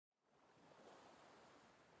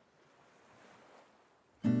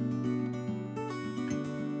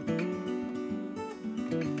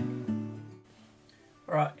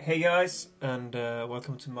Alright, hey guys, and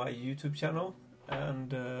welcome to my YouTube channel,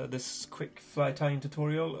 and this quick fly tying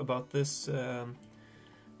tutorial about this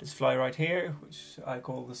this fly right here, which I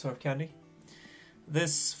call the Surfcandy.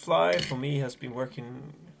 This fly for me has been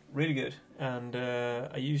working really good, and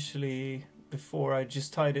I usually, before I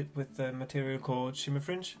just tied it with a material called shimmer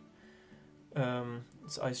fringe.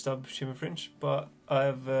 It's ice dubb shimmer fringe, but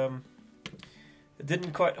it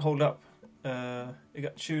didn't quite hold up. It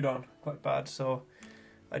got chewed on quite bad, so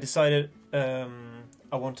I decided I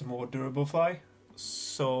want a more durable fly.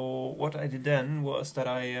 So what I did then was that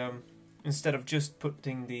I, instead of just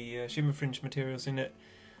putting the shimmer fringe materials in it,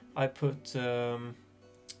 I put some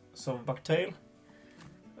Bucktail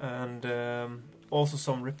and also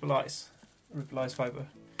some Raidzap fiber.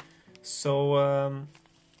 So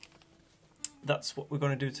that's what we're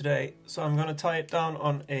going to do today. So I'm going to tie it down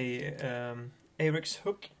on a Ahrex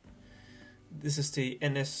hook. This is the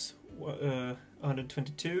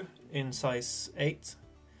Ns122 in size 8.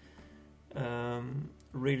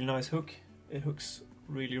 Really nice hook. It hooks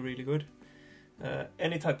really good.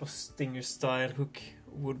 Any type of stinger style hook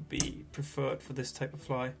would be preferred for this type of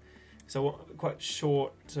fly. So I want quite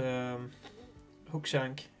short hook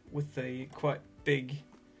shank with a quite big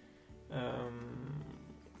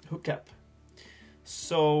hook cap.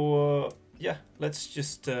 So yeah, let's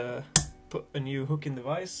just put a new hook in the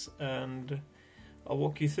vise and I'll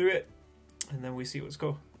walk you through it and then we see what's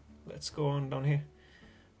go. Let's go on down here.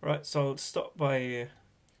 Right, so I'll start by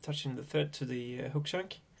touching the thread to the hook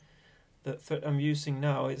shank. The thread I'm using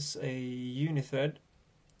now is a uni thread,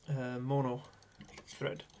 mono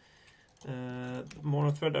thread.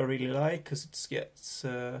 Mono thread I really like because it gets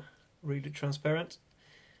really transparent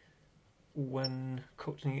when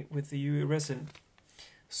coating it with the UV resin.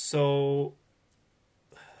 So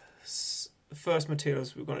the first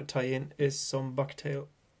materials we're going to tie in is some Bucktail,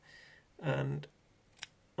 and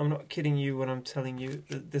I'm not kidding you when I'm telling you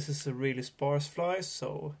that this is a really sparse fly,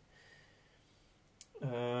 so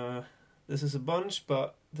this is a bunch,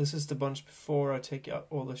 but this is the bunch before I take out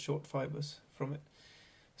all the short fibers from it.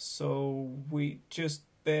 So we just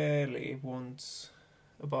barely want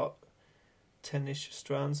about 10-ish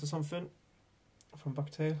strands or something from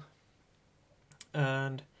Bucktail,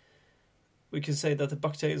 and we can say that the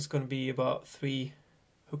Bucktail is going to be about 3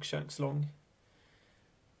 hook shanks long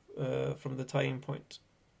from the tying point.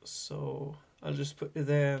 So I'll just put it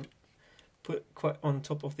there, put quite on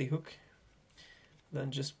top of the hook,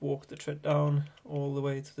 then just walk the thread down all the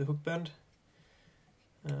way to the hook bend.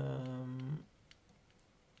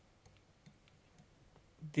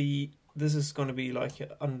 This is going to be like an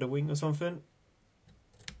underwing or something,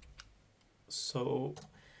 so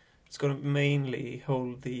it's going to mainly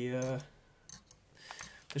hold the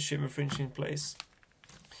shimmer fringe in place.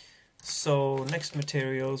 So next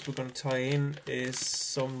materials we're going to tie in is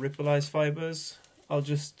some Raidzap fibers. I'll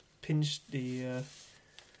just pinch the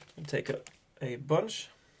and take a bunch,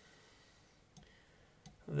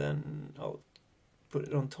 then I'll put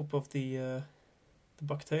it on top of the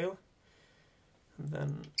Bucktail, and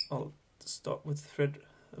then I'll start with the thread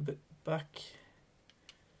a bit back,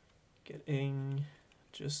 getting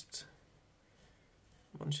just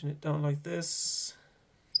munching it down like this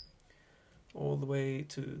all the way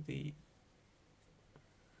to the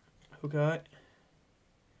hook eye.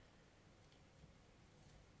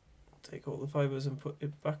 Take all the fibers and put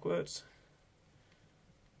it backwards,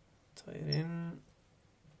 tie it in.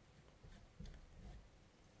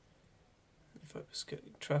 If fibers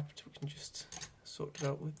get trapped, we can just sort it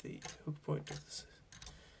out with the hook point of the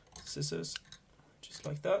scissors, just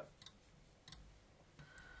like that.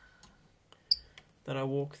 Then I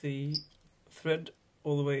walk the thread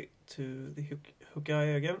all the way to the hook eye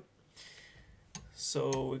again.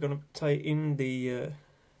 So we're gonna tie in the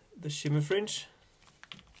shimmer fringe,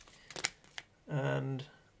 and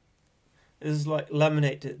this is like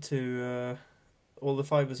laminated to all the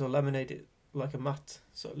fibers are laminated like a mat.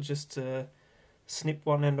 So I'll just snip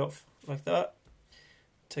one end off like that,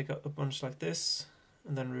 take out a bunch like this,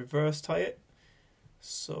 and then reverse tie it.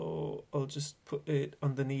 So I'll just put it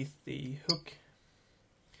underneath the hook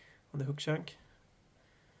on the hook shank,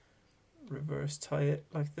 reverse tie it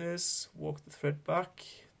like this, walk the thread back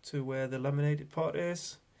to where the laminated part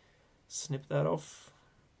is, snip that off,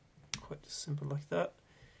 quite simple like that,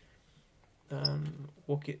 then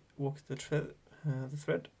walk the thread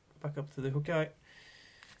back up to the hook eye,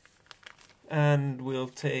 and we'll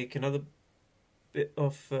take another bit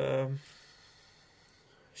of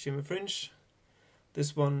shimmer fringe,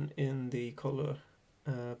 this one in the color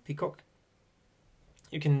Peacock.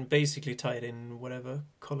 You can basically tie it in whatever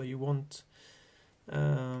color you want,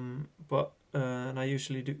 but and I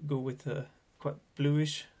usually go with a quite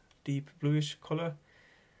bluish, deep bluish color.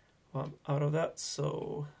 Well, I'm out of that,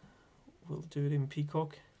 so we'll do it in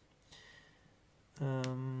Peacock.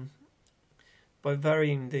 By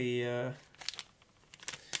varying the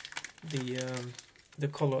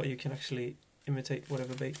color, you can actually imitate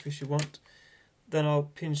whatever bait fish you want. Then I'll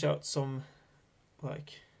pinch out some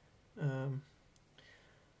like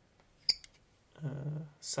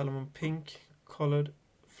salmon pink colored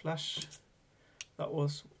flash. That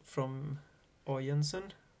was from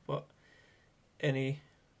Jensen, but any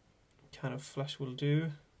kind of flash will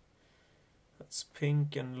do. That's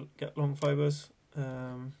pink and get long fibers.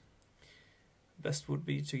 Best would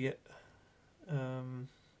be to get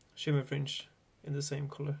shimmer fringe in the same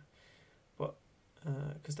color, but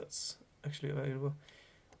because that's actually available.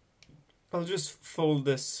 I'll just fold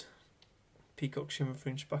this Peacock shimmer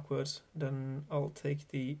fringe backwards, then I'll take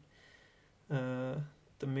the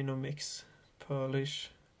minnow mix pearlish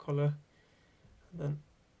color, then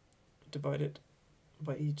divide it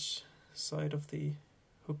by each side of the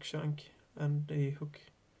hook shank and the hook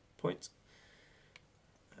point,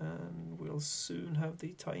 and we'll soon have the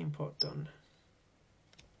tying part done.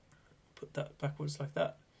 Put that backwards like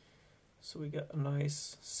that, so we get a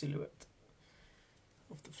nice silhouette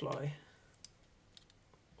of the fly.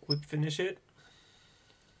 Whip finish it.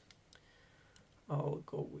 I'll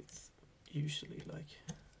go with usually like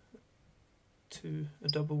a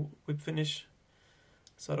double whip finish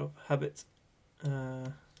sort of habit.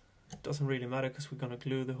 It doesn't really matter because we're gonna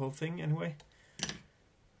glue the whole thing anyway.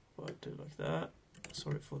 But I'll do like that.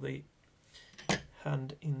 Sorry for the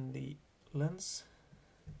hand in the lens.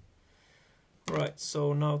 Right,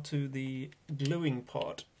 so now to the gluing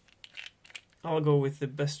part. I'll go with the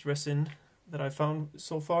best resin that I found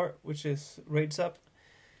so far, which is Raidzap.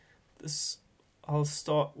 This I'll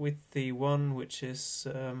start with the one which is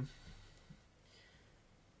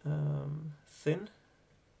thin.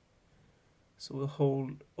 So we'll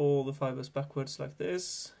hold all the fibers backwards like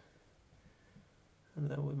this, and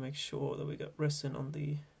then we make sure that we get resin on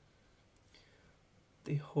the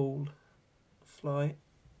whole fly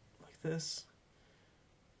like this.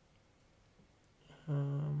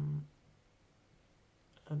 And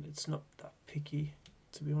it's not that picky,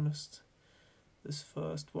 to be honest. This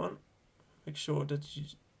first one, make sure that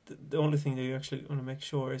the only thing that you actually want to make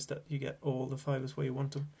sure is that you get all the fibers where you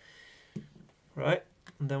want them. Right,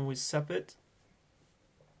 and then we sap it.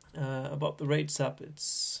 About the Raidzap,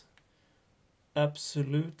 it's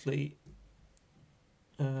absolutely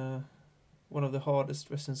one of the hardest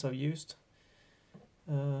resins I've used.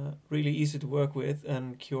 Really easy to work with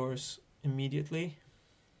and cures immediately,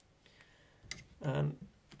 and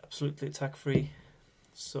absolutely attack free,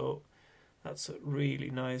 so that's a really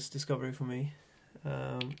nice discovery for me.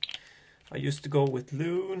 I used to go with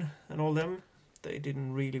Loon and all them. They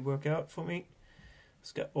didn't really work out for me.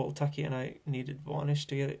 It's got all tacky and I needed varnish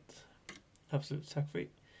to get it absolutely attack free.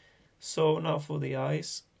 So now for the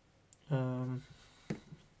eyes, I'm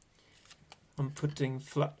putting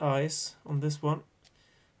flat eyes on this one.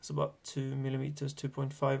 It's about 2 millimeters,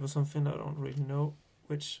 2.5 or something. I don't really know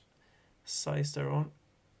which size they're on.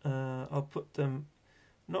 I'll put them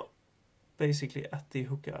not basically at the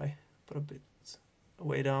hook eye, but a bit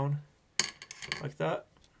way down like that.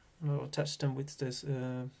 And I'll attach them with this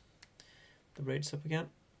the Raidzap again.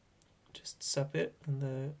 Just sap it, and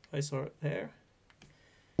the eyes are there.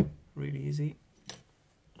 Really easy.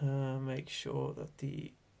 Make sure that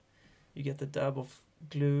you get the dab of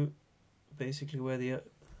glue basically where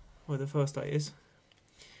the first eye is.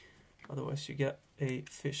 Otherwise you get a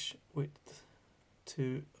fish with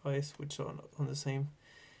two eyes which are not on the same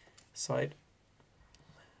side.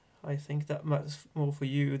 I think that matters more for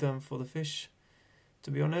you than for the fish,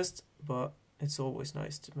 to be honest, but it's always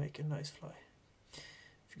nice to make a nice fly.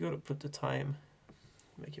 If you gotta put the time,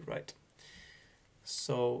 make it right.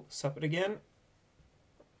 So sap it again,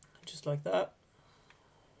 just like that.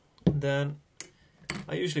 And then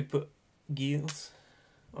I usually put gills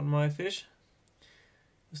on my fish.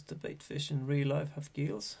 Just the bait fish in real life have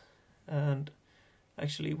gills, and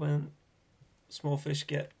actually when small fish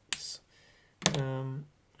gets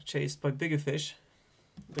chased by bigger fish,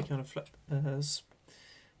 they kind of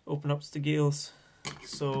open up the gills.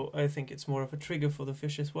 So I think it's more of a trigger for the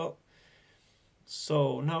fish as well.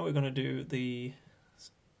 So now we're gonna do the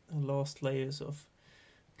last layers of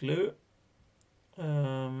glue.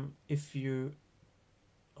 If you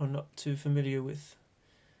are not too familiar with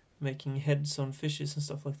making heads on fishes and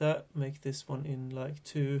stuff like that, make this one in like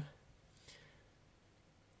 2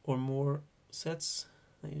 or more sets.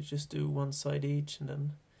 And you just do one side each and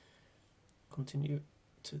then continue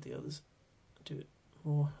to the others. Do it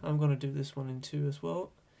more. I'm gonna do this one in 2 as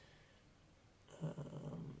well.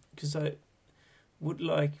 because I would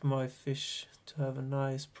like my fish to have a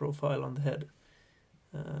nice profile on the head,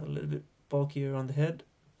 a little bit bulkier on the head.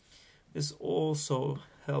 This also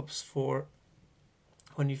helps for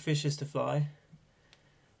when you fish the fly,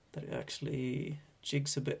 that it actually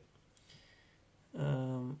jigs a bit,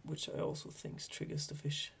 which I also think triggers the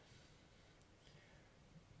fish.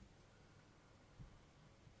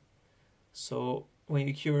 So when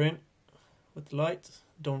you cure in with the light,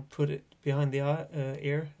 don't put it behind the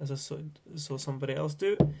ear as I saw somebody else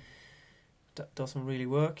do. That doesn't really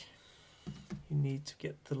work. You need to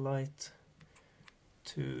get the light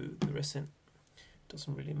to the resin.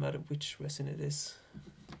 Doesn't really matter which resin it is.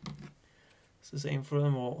 It's the same for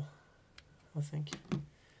them all, I think.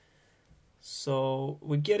 So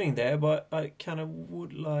we're getting there, but I kind of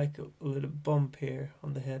would like a little bump here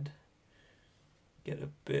on the head. Get a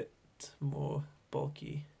bit more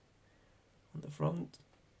bulky on the front.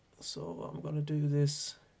 So I'm gonna do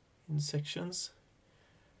this in sections.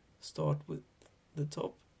 Start with the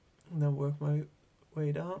top and then work my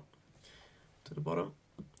way down to the bottom.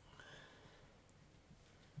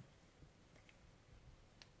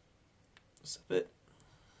 Just a bit.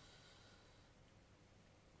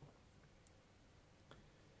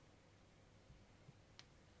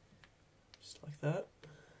 Just like that.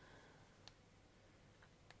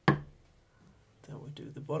 Then we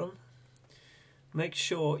do the bottom. Make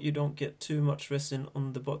sure you don't get too much resin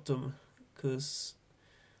on the bottom, because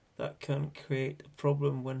that can create a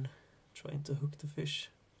problem when trying to hook the fish.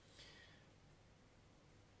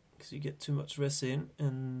 Because you get too much resin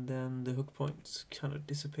and then the hook points kind of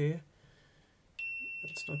disappear.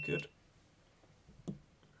 That's not good.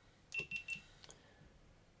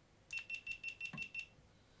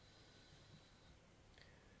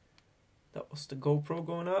 That was the GoPro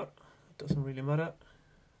going out. It doesn't really matter.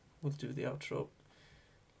 We'll do the outro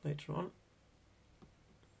later on.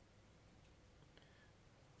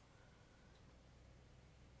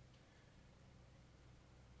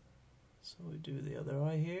 So we do the other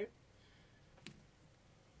eye here.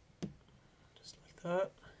 Just like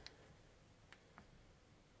that.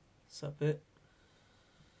 Zap it.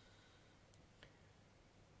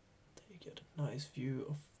 There you get a nice view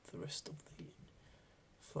of the rest of the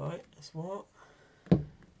fly as well. Then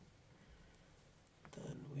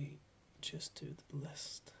we just do the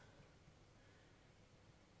last.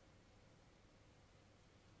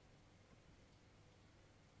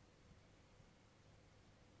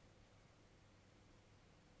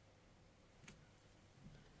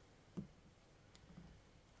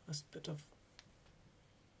 Last bit of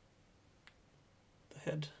the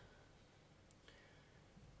head.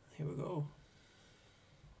 Here we go.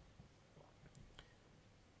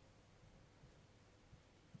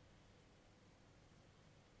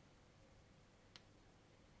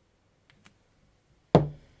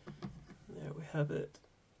 There we have it.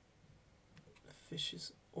 The fish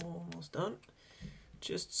is almost done.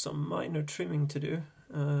 Just some minor trimming to do.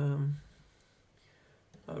 I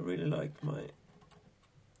really like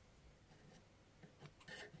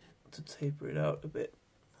to taper it out a bit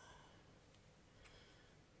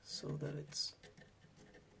so that it's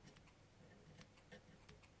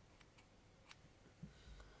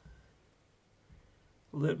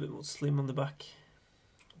a little bit more slim on the back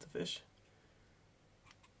of the fish.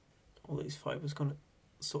 All these fibers gonna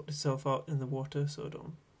sort itself out in the water, so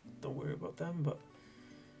don't worry about them. But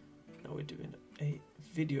now we're doing a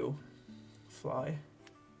video fly.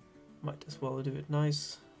 Might as well do it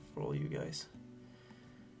nice for all you guys.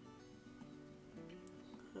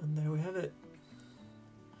 And there we have it.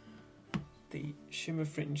 The shimmer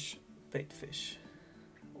fringe bait fish,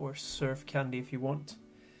 or Surfcandy if you want.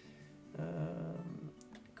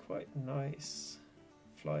 Quite nice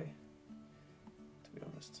fly, to be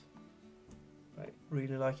honest. I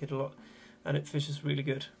really like it a lot, and it fishes really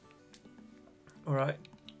good. Alright,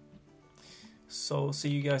 so see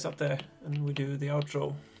you guys up there, and we do the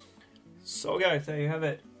outro. So guys, there you have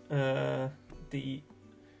it. The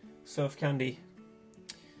Surfcandy.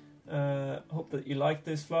 Hope that you like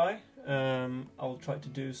this fly. I'll try to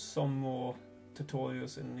do some more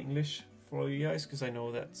tutorials in English for all you guys, because I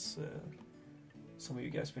know that's some of you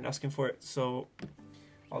guys have been asking for it, so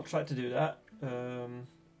I'll try to do that.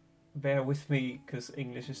 Bear with me, because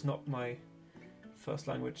English is not my first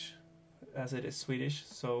language, as it is Swedish,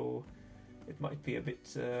 so it might be a bit,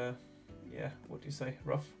 yeah, what do you say,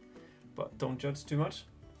 rough, but don't judge too much.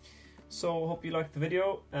 So hope you liked the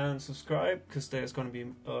video, and subscribe, because there's going to be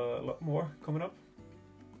a lot more coming up.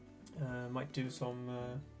 Might do some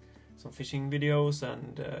fishing videos,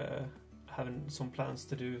 and having some plans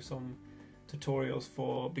to do some tutorials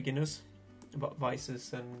for beginners about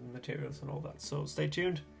vices and materials and all that. So stay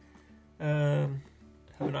tuned. Have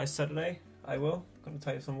a nice Saturday. I will. Gonna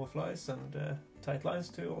tie some more flies and tight lines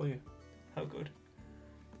to all you. Have good.